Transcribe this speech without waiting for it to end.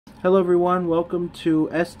Hello everyone, welcome to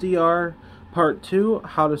SDR Part 2,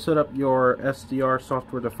 how to set up your SDR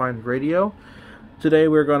software defined radio. Today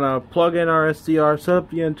we're going to plug in our SDR, set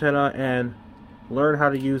up the antenna, and learn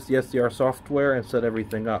how to use the SDR software and set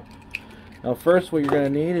everything up. Now first what you're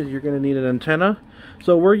going to need is you're going to need an antenna.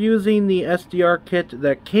 So we're using the SDR kit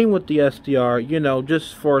that came with the SDR, you know,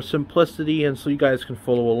 just for simplicity and so you guys can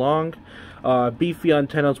follow along. Beefy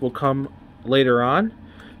antennas will come later on.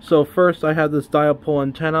 So first I have this dipole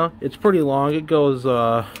antenna. It's pretty long. It goes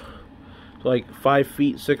like 5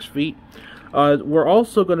 feet, 6 feet. We're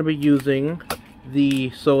also going to be using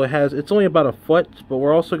it's only about a foot, but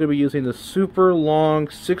we're also going to be using the super long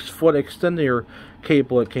 6-foot extender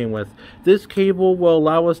cable it came with. This cable will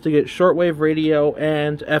allow us to get shortwave radio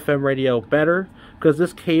and FM radio better, because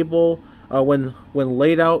this cable, when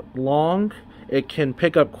laid out long, it can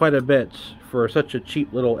pick up quite a bit for such a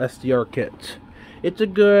cheap little SDR kit. It's a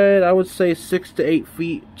good, I would say, 6 to 8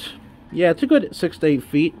 feet. Yeah, it's a good 6 to 8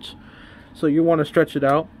 feet. So you want to stretch it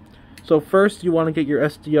out. So first you want to get your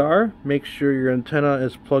SDR. Make sure your antenna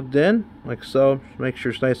is plugged in, like so. Make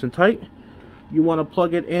sure it's nice and tight. You want to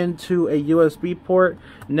plug it into a USB port.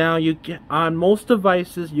 Now, on most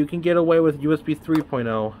devices, you can get away with USB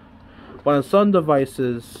 3.0. But on some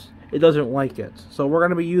devices, it doesn't like it. So we're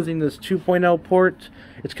going to be using this 2.0 port.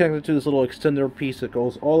 It's connected to this little extender piece that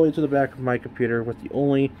goes all the way to the back of my computer with the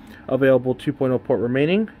only available 2.0 port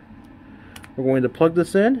remaining. We're going to plug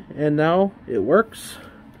this in, and now it works.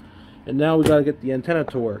 And now we got to get the antenna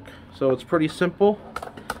to work. So it's pretty simple,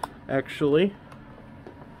 actually.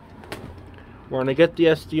 We're going to get the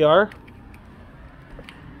SDR.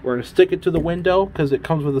 We're going to stick it to the window because it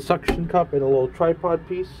comes with a suction cup and a little tripod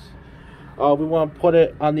piece. We want to put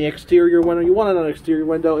it on the exterior window. You want it on an exterior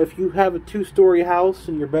window. If you have a 2-story house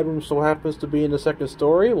and your bedroom so happens to be in the 2nd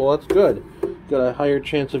story, well, that's good. You got a higher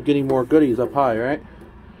chance of getting more goodies up high, right?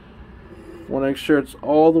 Want to make sure it's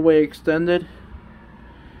all the way extended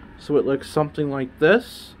so it looks something like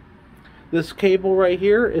this. This cable right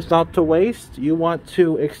here is not to waste. You want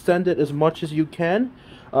to extend it as much as you can.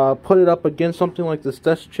 Put it up against something like this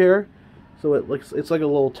desk chair so it's like a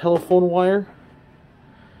little telephone wire.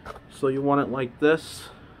 So you want it like this,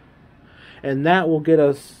 and that will get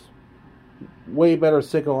us way better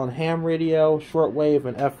signal on ham radio, shortwave,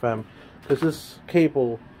 and FM, because this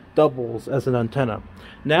cable doubles as an antenna.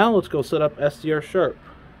 Now let's go set up SDR Sharp.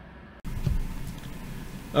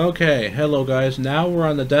 Okay, hello guys. Now we're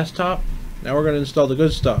on the desktop. Now we're going to install the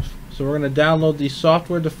good stuff. So we're going to download the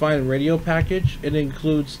software-defined radio package. It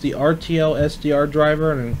includes the RTL SDR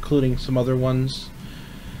driver and including some other ones.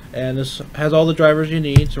 And this has all the drivers you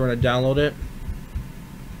need, so we're going to download it.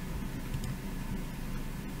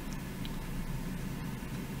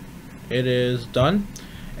 It is done.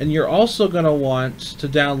 And you're also going to want to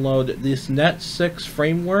download this Net6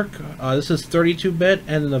 framework. This is 32-bit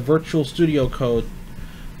and the Virtual Studio Code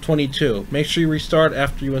 22. Make sure you restart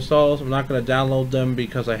after you install them. I'm not going to download them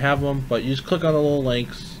because I have them, but you just click on the little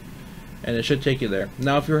links and it should take you there.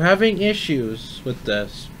 Now, if you're having issues with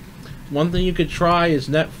this, one thing you could try is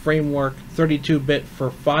Net Framework 32-bit for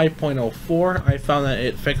 5.04. I found that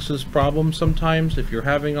it fixes problems sometimes if you're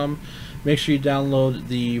having them. Make sure you download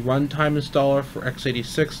the runtime installer for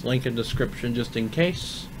x86, link in description just in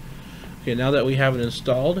case. Okay, now that we have it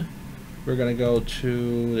installed, we're going to go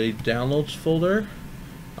to the downloads folder.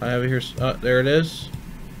 I have it here, there it is.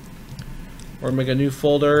 We're going to make a new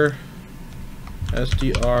folder,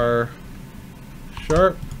 SDR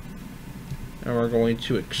Sharp. And we're going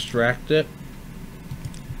to extract it.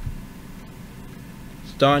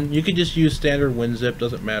 It's done. You can just use standard WinZip,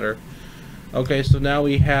 doesn't matter. Okay, so now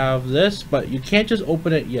we have this, but you can't just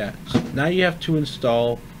open it yet. Now you have to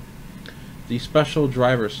install the special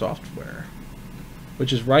driver software,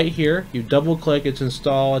 which is right here. You double click, it's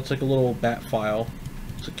install. It's like a little bat file.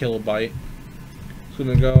 It's a kilobyte. So I'm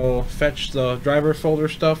going to go fetch the driver folder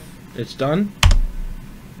stuff. It's done.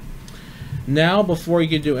 Now, before you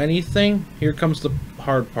can do anything, here comes the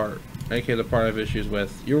hard part. Okay, the part I have issues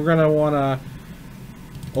with. You're going to want to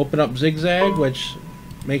open up Zigzag, which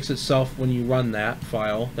makes itself when you run that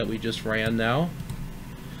file that we just ran now.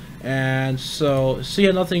 And so, see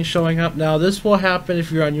how nothing's showing up? Now, this will happen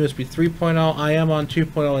if you're on USB 3.0. I am on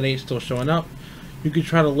 2.0 and 8 still showing up. You can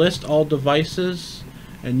try to list all devices,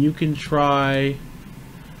 and you can try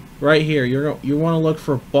right here. You want to look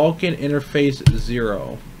for Balkan Interface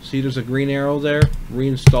 0. See, there's a green arrow there.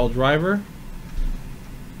 Reinstall driver.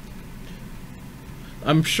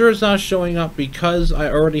 I'm sure it's not showing up because I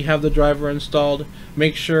already have the driver installed.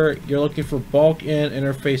 Make sure you're looking for Balkan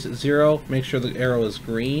Interface 0. Make sure the arrow is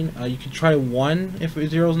green. You can try 1 if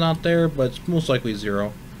 0 is not there, but it's most likely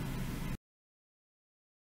 0.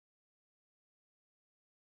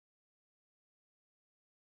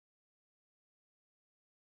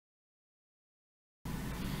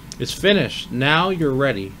 It's finished. Now you're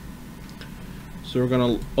ready. So we're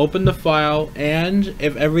going to open the file, and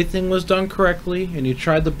if everything was done correctly and you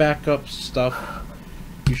tried the backup stuff,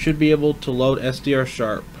 you should be able to load SDR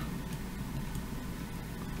Sharp.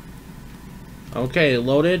 Okay,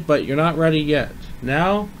 loaded, but you're not ready yet.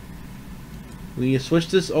 Now we switch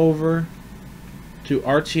this over to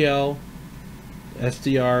RTL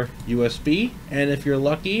SDR USB, and if you're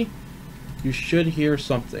lucky, you should hear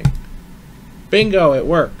something. Bingo, it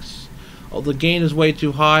works. Oh, the gain is way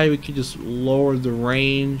too high. We can just lower the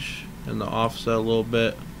range and the offset a little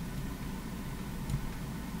bit.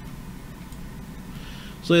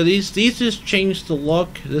 So yeah, these just change the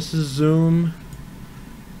look. This is zoom,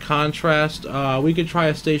 contrast. We could try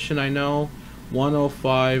a station, I know,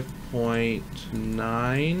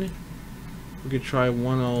 105.9. We could try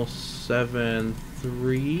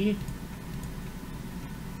 107.3.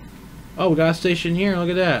 Oh, we got a station here.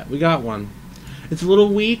 Look at that. We got one. It's a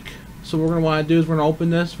little weak. So what we're going to want to do is we're going to open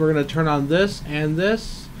this, we're going to turn on this and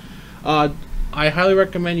this. I highly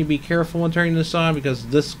recommend you be careful when turning this on because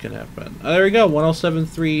this can happen. There we go,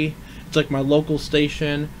 107.3. It's like my local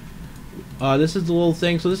station. This is the little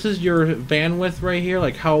thing. So this is your bandwidth right here,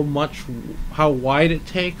 like how wide it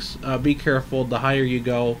takes. Be careful, the higher you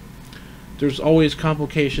go. There's always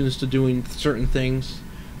complications to doing certain things.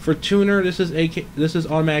 For tuner, this is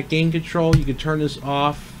automatic gain control. You can turn this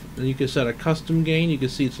off. And you can set a custom gain. You can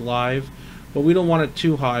see it's live, but we don't want it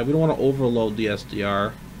too high. We don't want to overload the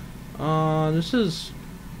SDR. This is,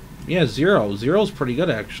 yeah, 0. 0 is pretty good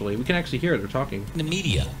actually. We can actually hear it. They're talking. The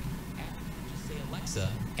media. Just say Alexa,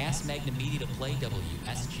 ask Magna Media to play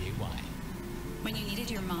WSJY. When you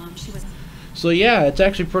needed your mom, she was. So yeah, it's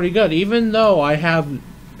actually pretty good. Even though I have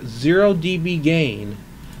 0 dB gain,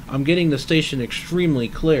 I'm getting the station extremely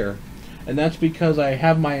clear. And that's because I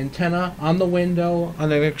have my antenna on the window, on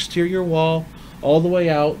the exterior wall, all the way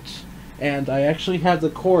out, and I actually have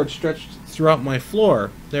the cord stretched throughout my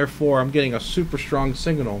floor. Therefore, I'm getting a super strong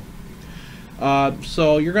signal.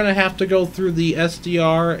 So you're going to have to go through the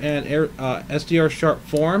SDR and SDR Sharp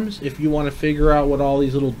forums if you want to figure out what all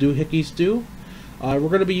these little doohickeys do. We're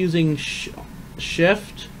going to be using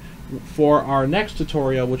Shift for our next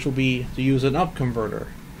tutorial, which will be to use an up converter.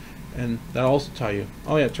 And that'll also tell you,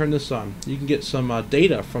 oh yeah, turn this on. You can get some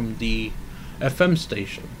data from the FM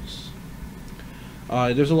stations.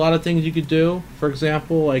 There's a lot of things you could do. For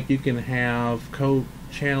example, like you can have code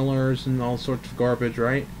channelers and all sorts of garbage,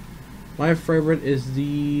 right? My favorite is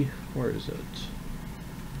the, where is it?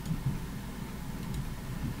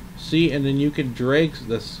 See, and then you can drag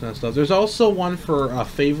this kind of stuff. There's also one for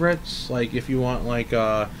favorites, like if you want like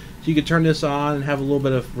so you can turn this on and have a little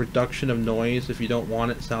bit of reduction of noise if you don't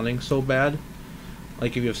want it sounding so bad.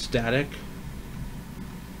 Like if you have static.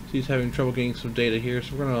 So he's having trouble getting some data here,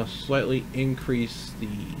 so we're going to slightly increase the...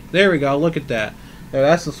 There we go, look at that. There,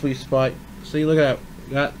 that's the sweet spot. See, look at that.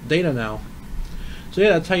 We got data now. So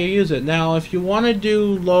yeah, that's how you use it. Now, if you want to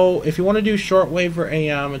do shortwave or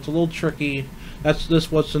AM, it's a little tricky.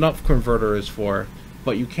 That's what an up converter is for.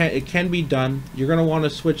 But it can be done. You're going to want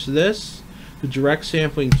to switch this to direct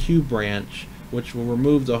sampling Q branch, which will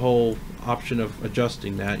remove the whole option of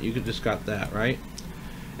adjusting that. You could just got that, right?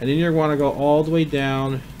 And then you're going to go all the way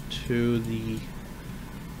down to the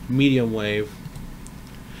medium wave.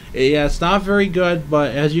 Yeah, it's not very good,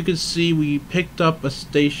 but as you can see, we picked up a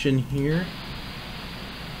station here.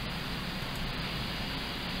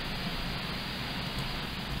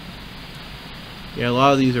 Yeah, a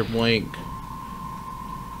lot of these are blank.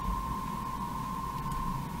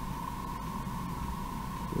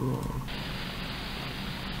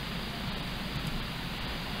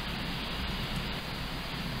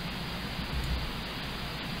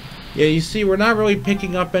 Yeah, you see, we're not really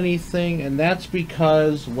picking up anything, and that's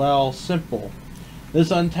because, well, simple.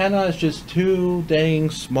 This antenna is just too dang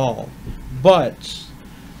small. But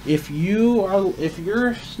if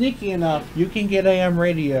you're sneaky enough, you can get AM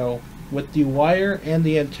radio with the wire and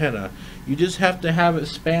the antenna. You just have to have it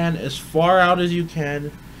span as far out as you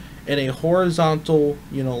can in a horizontal,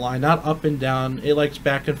 line, not up and down. It likes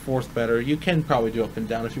back and forth better. You can probably do up and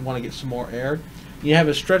down if you want to get some more air. You have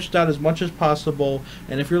it stretched out as much as possible,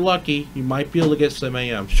 and if you're lucky, you might be able to get some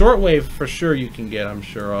AM. Shortwave, for sure, you can get, I'm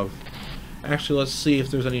sure of. Actually, let's see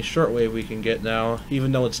if there's any shortwave we can get now,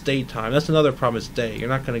 even though it's daytime. That's another problem, it's day. You're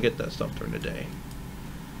not going to get that stuff during the day.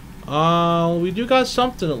 We do got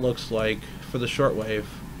something, it looks like, for the shortwave.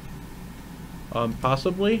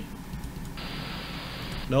 Possibly?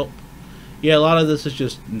 Nope. Yeah, a lot of this is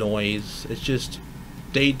just noise. It's just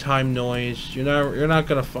daytime noise. You're not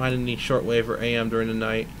gonna find any shortwave or AM during the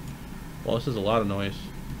night. Well, this is a lot of noise.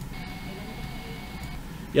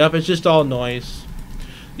 Yep, it's just all noise.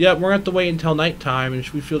 Yep, we're going to have to wait until nighttime, and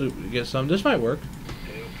we feel to get some. This might work.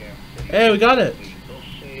 Hey, we got it!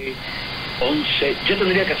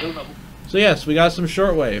 So yes, we got some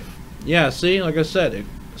shortwave. Yeah, see, like I said,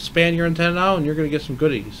 expand your antenna now, and you're going to get some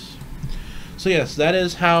goodies. So yes, that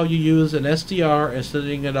is how you use an SDR and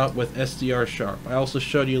setting it up with SDR Sharp. I also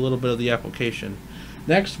showed you a little bit of the application.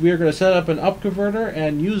 Next, we are going to set up an up converter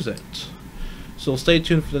and use it. So stay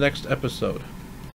tuned for the next episode.